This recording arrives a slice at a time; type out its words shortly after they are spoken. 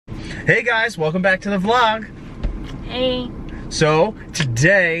Hey guys, welcome back to the vlog. Hey. So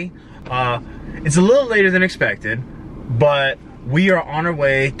today, it's a little later than expected, but we are on our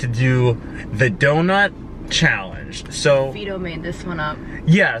way to do the donut challenge. So Vito made this one up.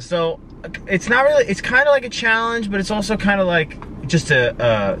 Yeah, so it's not really, it's kind of like a challenge, but it's also kind of like just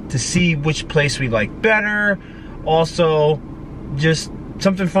to see which place we like better. Also, just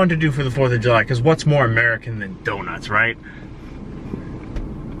something fun to do for the 4th of July, because what's more American than donuts, right?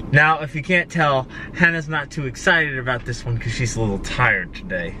 Now, if you can't tell, Hannah's not too excited about this one because she's a little tired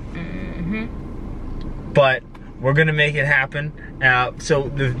today. But we're gonna make it happen. So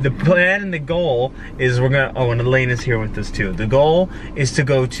the plan and the goal is we're gonna, oh, and Elena's here with us too. The goal is to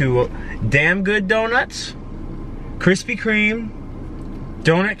go to Damn Good Donuts, Krispy Kreme,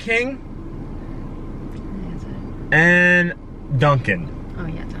 Donut King, and Dunkin'. Oh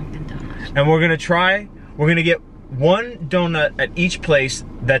yeah, Dunkin' Donuts. And we're gonna get one donut at each place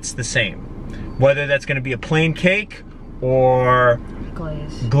that's the same. Whether that's gonna be a plain cake or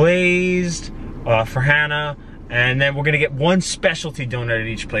glazed for Hannah. And then we're gonna get one specialty donut at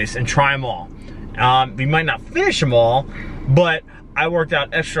each place and try them all. We might not finish them all, but I worked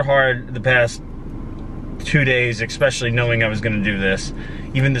out extra hard the past 2 days, especially knowing I was gonna do this.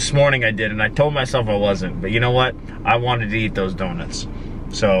 Even this morning I did, and I told myself I wasn't, but you know what? I wanted to eat those donuts.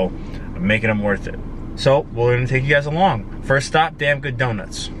 So I'm making them worth it. So we're gonna take you guys along. First stop, Damn Good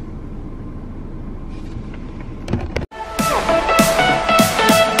Donuts.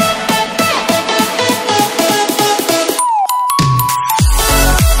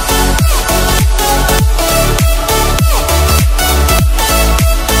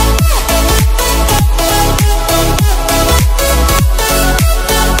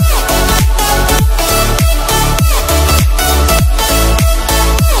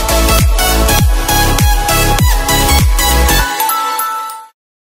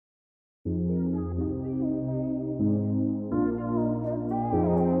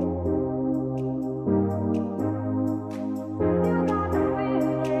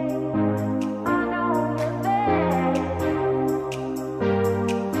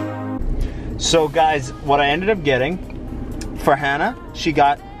 So guys, what I ended up getting, for Hannah, she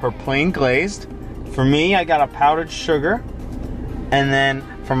got her plain glazed. For me, I got a powdered sugar. And then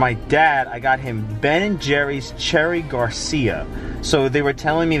for my dad, I got him Ben & Jerry's Cherry Garcia. So they were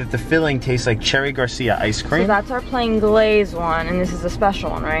telling me that the filling tastes like Cherry Garcia ice cream. So that's our plain glazed one, and this is the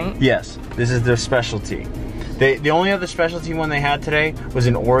special one, right? Yes, this is their specialty. The only other specialty one they had today was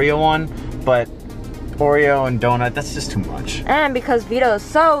an Oreo one, but Oreo and donut, that's just too much. And because Vito is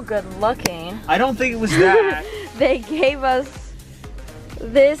so good looking, I don't think it was that. they gave us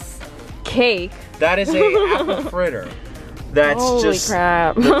this cake. That is a apple fritter. That's Holy just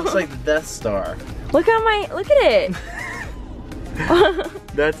crap. That looks like the Death Star. Look at it.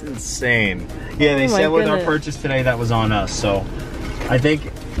 That's insane. Yeah, they Oh said my with our goodness. purchase today that was on us, so I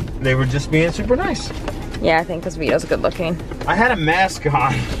think they were just being super nice. Yeah, I think because Vito's good looking. I had a mask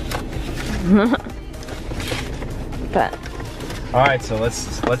on. But all right, so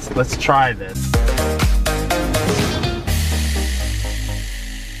let's try this.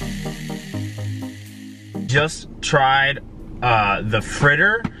 Just tried the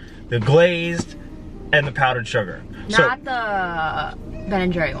fritter, the glazed, and the powdered sugar. not the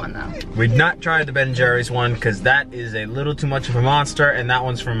Ben & Jerry one though. We've not tried the Ben & Jerry's one because that is a little too much of a monster, and that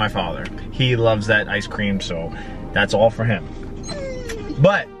one's from my father. He loves that ice cream, so that's all for him.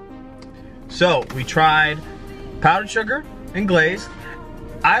 But, so we tried powdered sugar and glazed.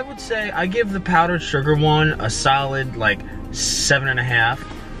 I would say I give the powdered sugar one a solid like 7.5.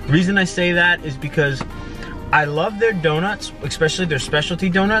 The reason I say that is because I love their donuts, especially their specialty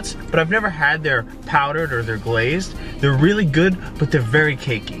donuts, but I've never had their powdered or their glazed. They're really good, but they're very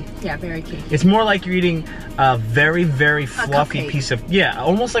cakey. Yeah, very cakey. It's more like you're eating a very, very fluffy piece of, yeah,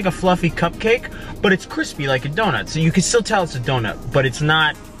 almost like a fluffy cupcake, but it's crispy like a donut. So you can still tell it's a donut, but it's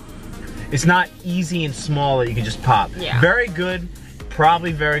not easy and small that you can just pop. Yeah. Very good,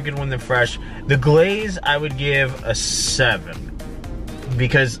 probably very good when they're fresh. The glaze, I would give a 7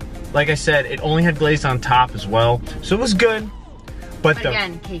 because, like I said, it only had glaze on top as well, so it was good. But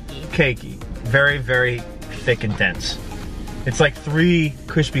again, cakey. Cakey, very, very thick and dense. It's like 3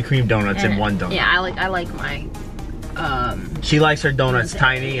 Krispy Kreme donuts in one donut. Yeah, I like my. She likes her donuts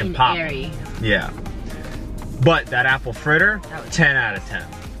tiny and pop. Airy. Yeah. But that apple fritter, 10 out of 10.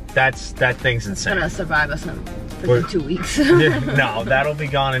 That thing's insane. It's gonna survive us for 2 weeks. No, that'll be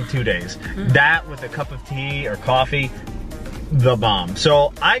gone in 2 days. That with a cup of tea or coffee, the bomb.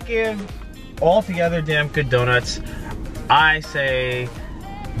 So I give altogether Damn Good Donuts, I say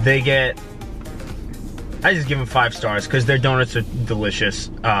they get I just give them 5 stars because their donuts are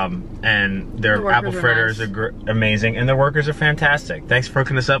delicious, and their apple fritters are amazing, and their workers are fantastic. Thanks for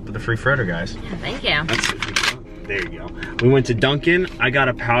hooking us up with the free fritter, guys. Yeah, thank you. There you go. We went to Dunkin'. I got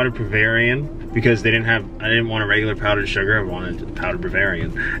a powdered Bavarian because I didn't want a regular powdered sugar. I wanted a powdered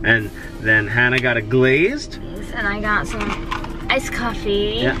Bavarian. And then Hannah got a glazed. And I got some iced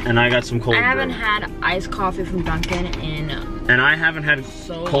coffee. Yeah, and I got some cold brew. I haven't had iced coffee from Dunkin' in And I haven't had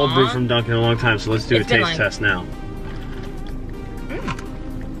cold brew from Dunkin' in a long time, so let's do a taste test now.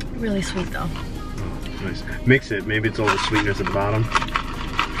 Really sweet though. Oh, nice. Mix it. Maybe it's all the sweetness at the bottom.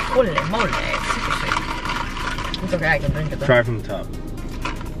 Holy moly, it's super sweet. It's okay, I can drink it though. Try from the top.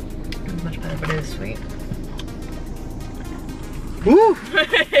 It's much better, but it is sweet. Woo!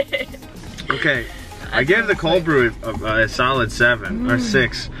 Okay, I gave the cold brew a solid 7 or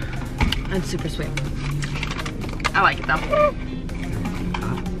 6. It's super sweet. I like it though.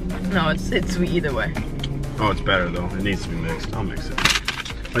 No, it's sweet either way. Oh, it's better though. It needs to be mixed. I'll mix it.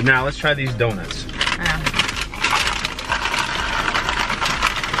 But now let's try these donuts.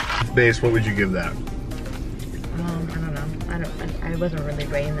 Base, what would you give that? I don't know. I wasn't really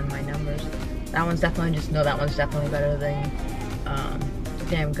rating them my numbers. That one's definitely that one's definitely better than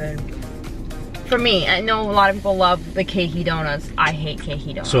Damn Good. For me, I know a lot of people love the cakey donuts. I hate cakey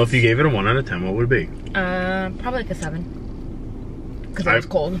donuts. So if you gave it a 1 out of 10, what would it be? Probably like a 7. Because it was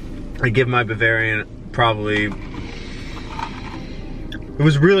cold. I give my Bavarian probably. It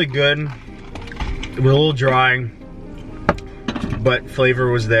was really good. It was a little dry, but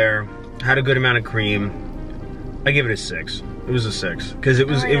flavor was there. Had a good amount of cream. I give it a 6. It was a 6 because it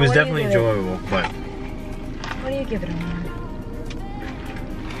was definitely enjoyable. But what do you give it a 1?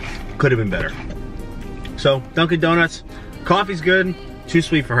 Could have been better. So Dunkin' Donuts, coffee's good. Too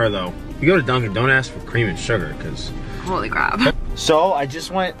sweet for her though. You go to Dunkin', don't ask for cream and sugar because. Holy crap. So I just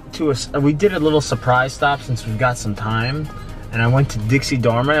went to we did a little surprise stop since we've got some time. And I went to Dixie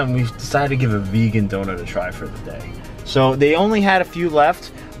Dharma and we decided to give a vegan donut a try for the day. So they only had a few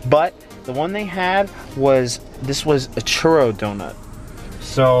left, but the one they had was a churro donut.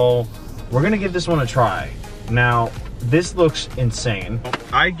 So we're gonna give this one a try. Now, this looks insane.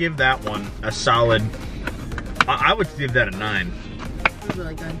 I give that one a solid, I would give that a 9. It's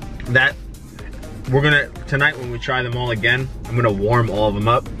really good. Tonight when we try them all again, I'm gonna warm all of them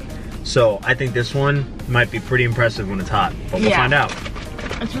up. So I think this one might be pretty impressive when it's hot, but we'll find out.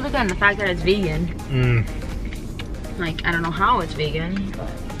 It's really good, and the fact that it's vegan. Like, I don't know how it's vegan, but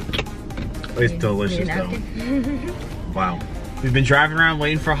it's delicious though. Wow. We've been driving around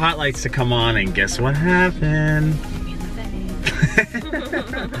waiting for hot lights to come on, and guess what happened?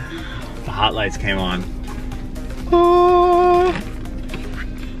 The hot lights came on. Oh.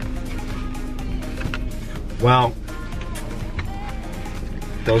 Well,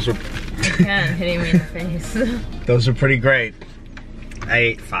 those were hitting me in the face. Those are pretty great. I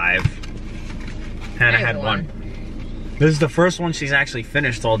ate 5. Hannah had 1. This is the first one she's actually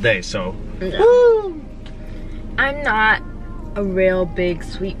finished all day, so. Woo! I'm not a real big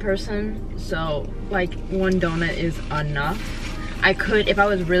sweet person, so like 1 donut is enough. I could, if I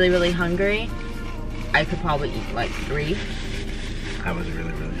was really, really hungry, I could probably eat like 3. I was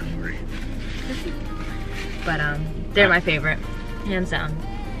really, really hungry. But they're my favorite, hands down.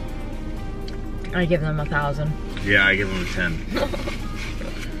 I give them 1,000. Yeah, I give them a 10.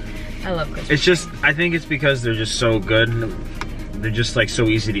 I love Christmas. It's just, I think it's because they're just so good. They're just like so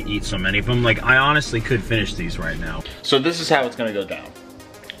easy to eat, so many of them. Like I honestly could finish these right now. So this is how it's gonna go down.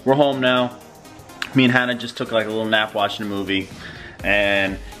 We're home now. Me and Hannah just took like a little nap watching a movie,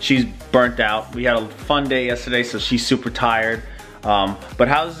 and she's burnt out. We had a fun day yesterday, so she's super tired. But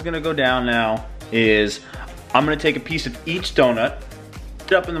how this is gonna go down now is I'm gonna take a piece of each donut,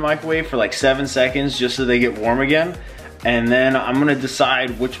 put it up in the microwave for like 7 seconds just so they get warm again. And then I'm gonna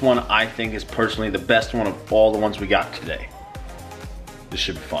decide which one I think is personally the best one of all the ones we got today. This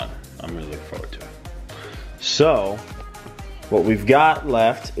should be fun. I'm really looking forward to it. So, what we've got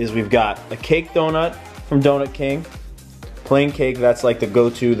left is we've got a cake donut from Donut King. Plain cake, that's like the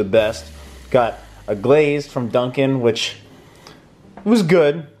go-to, the best. Got a glazed from Dunkin', which was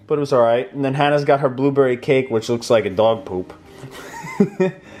good, but it was alright. And then Hannah's got her blueberry cake, which looks like a dog poop.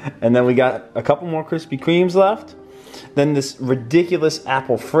 And then we got a couple more Krispy Kremes left. Then this ridiculous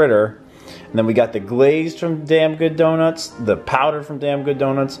apple fritter. And then we got the glazed from Damn Good Donuts, the powdered from Damn Good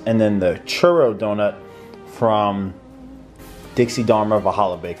Donuts, and then the churro donut from Dixie Dharma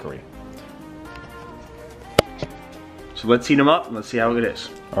Valhalla Bakery. So let's heat them up and let's see how it is.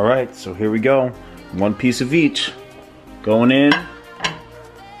 Alright, so here we go. 1 piece of each going in.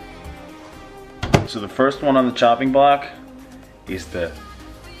 So the first one on the chopping block is the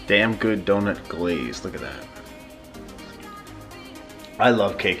Damn good donut glaze. Look at that. I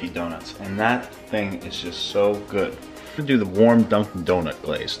love cakey donuts, and that thing is just so good. I'm gonna do the warm Dunkin' Donut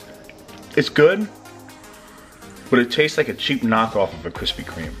glazed. It's good, but it tastes like a cheap knockoff of a Krispy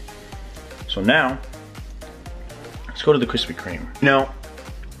Kreme. So now, let's go to the Krispy Kreme. You know,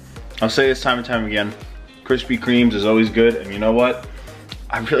 I'll say this time and time again, Krispy Kremes is always good, and you know what?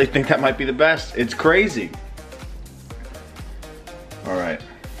 I really think that might be the best. It's crazy. All right.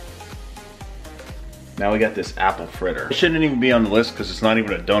 Now we got this apple fritter. It shouldn't even be on the list because it's not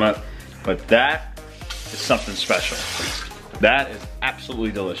even a donut, but that is something special. That is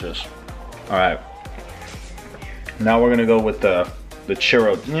absolutely delicious. All right. Now we're gonna go with the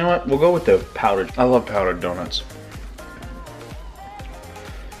churro. You know what? We'll go with the powdered. I love powdered donuts.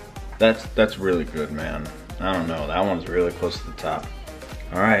 That's really good, man. I don't know. That one's really close to the top.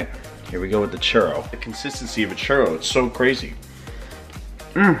 All right. Here we go with the churro. The consistency of a churro, it's so crazy.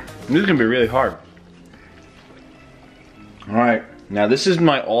 This is gonna be really hard. All right, now this is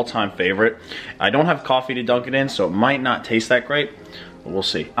my all-time favorite. I don't have coffee to dunk it in, so it might not taste that great, but we'll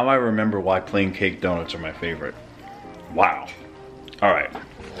see. Now I remember why plain cake donuts are my favorite. Wow. All right. All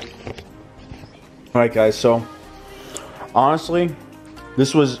right, guys, so honestly,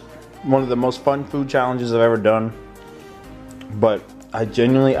 this was one of the most fun food challenges I've ever done, but I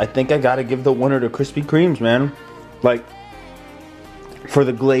think I gotta give the winner to Krispy Kremes, man. Like, for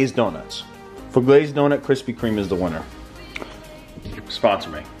the glazed donuts. For glazed donut, Krispy Kreme is the winner. Sponsor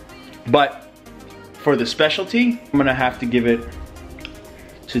me. But for the specialty, I'm gonna have to give it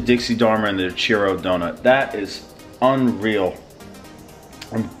to Dixie Dharma and their churro donut. That is unreal.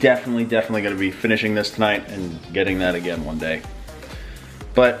 I'm definitely gonna be finishing this tonight and getting that again one day.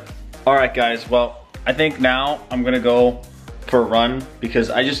 But, all right guys, well, I think now I'm gonna go for a run because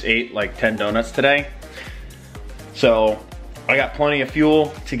I just ate like 10 donuts today. So I got plenty of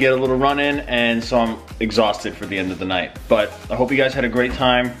fuel to get a little run in, and so I'm exhausted for the end of the night. But I hope you guys had a great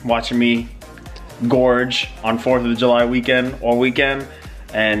time watching me gorge on 4th of July weekend or weekend.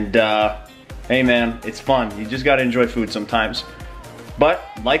 And hey man, it's fun. You just gotta enjoy food sometimes. But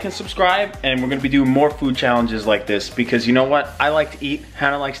like and subscribe, and we're gonna be doing more food challenges like this because you know what? I like to eat,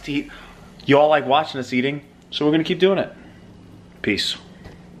 Hannah likes to eat, you all like watching us eating, so we're gonna keep doing it. Peace.